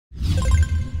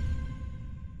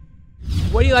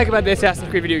What do you like about the Assassin's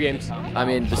Creed video games? I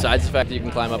mean, besides the fact that you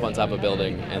can climb up on top of a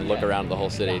building and look around the whole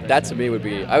city, that to me would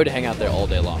be, I would hang out there all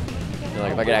day long. You know,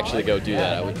 like if I could actually go do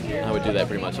that, I would do that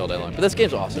pretty much all day long. But this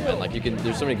game's awesome, man. Like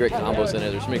there's so many great combos in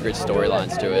it. There's so many great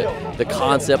storylines to it. The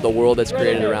concept, the world that's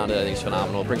created around it, I think is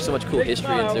phenomenal. It brings so much cool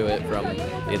history into it, from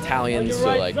the Italians to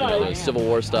like the Civil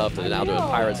War stuff to now doing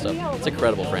pirate stuff. It's an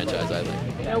incredible franchise, I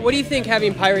think. What do you think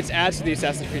having pirates adds to the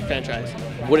Assassin's Creed franchise?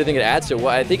 What do you think it adds to? Well,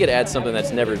 I think it adds something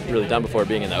that's never really done before,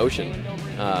 being in the ocean.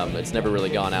 It's never really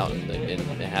gone out and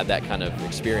had that kind of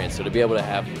experience. So to be able to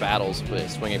have battles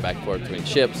swinging back and forth between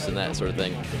ships and that sort of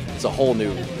thing, it's a whole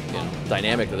new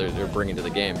dynamic that they're bringing to the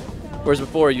game. Whereas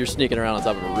before, you're sneaking around on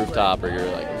top of a rooftop or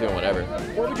you're like doing whatever.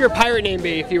 What would your pirate name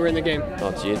be if you were in the game?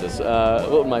 Oh, Jesus.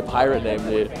 What would my pirate name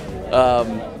be?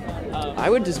 I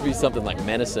would just be something like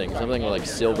menacing, something like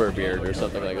Silverbeard or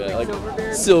something like that. Like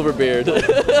Silverbeard.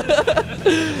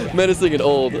 Menacing and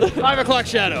old. 5 o'clock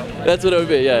Shadow. That's what it would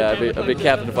be, yeah. I'd be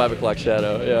Captain of 5 o'clock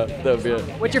Shadow, yeah, that would be it.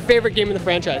 What's your favorite game in the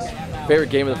franchise? Favorite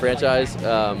game of the franchise?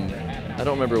 I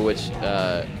don't remember which.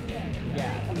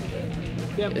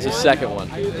 It's the second one.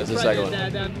 It's the second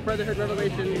one. Brotherhood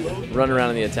Revelations. Run around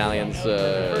in the Italians.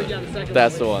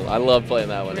 That's the one. I love playing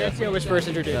that one. Yeah. was first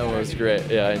introduced. That one was great.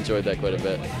 Yeah, I enjoyed that quite a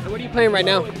bit. And what are you playing right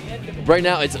now? Right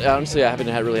now, it's honestly I haven't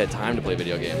really had time to play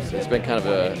video games. It's been kind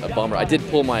of a bummer. I did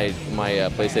pull my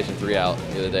PlayStation 3 out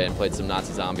the other day and played some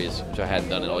Nazi Zombies, which I hadn't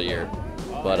done it all year.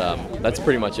 But that's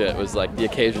pretty much it. It was like the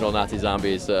occasional Nazi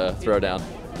Zombies throwdown.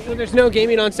 So there's no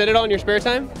gaming on set at all in your spare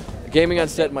time? Gaming on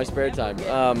set in my spare time.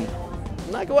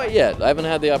 Not quite yet. I haven't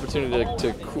had the opportunity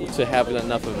to have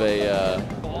enough of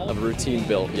a routine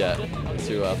built yet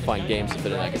to find games to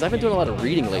fit in that. Because I've been doing a lot of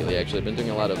reading lately. Actually, I've been doing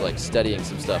a lot of like studying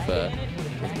some stuff,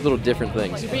 little different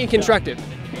things. You're being constructive.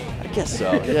 I guess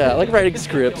so. Yeah, I like writing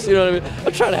scripts. You know what I mean?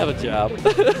 I'm trying to have a job.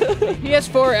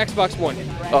 PS4 or Xbox One?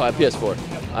 Oh, PS4.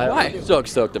 Why? I'm so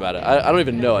stoked about it. I don't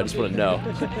even know. I just want to know.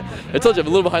 I told you I'm a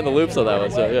little behind the loops on that one.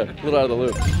 So yeah, a little out of the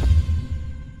loop.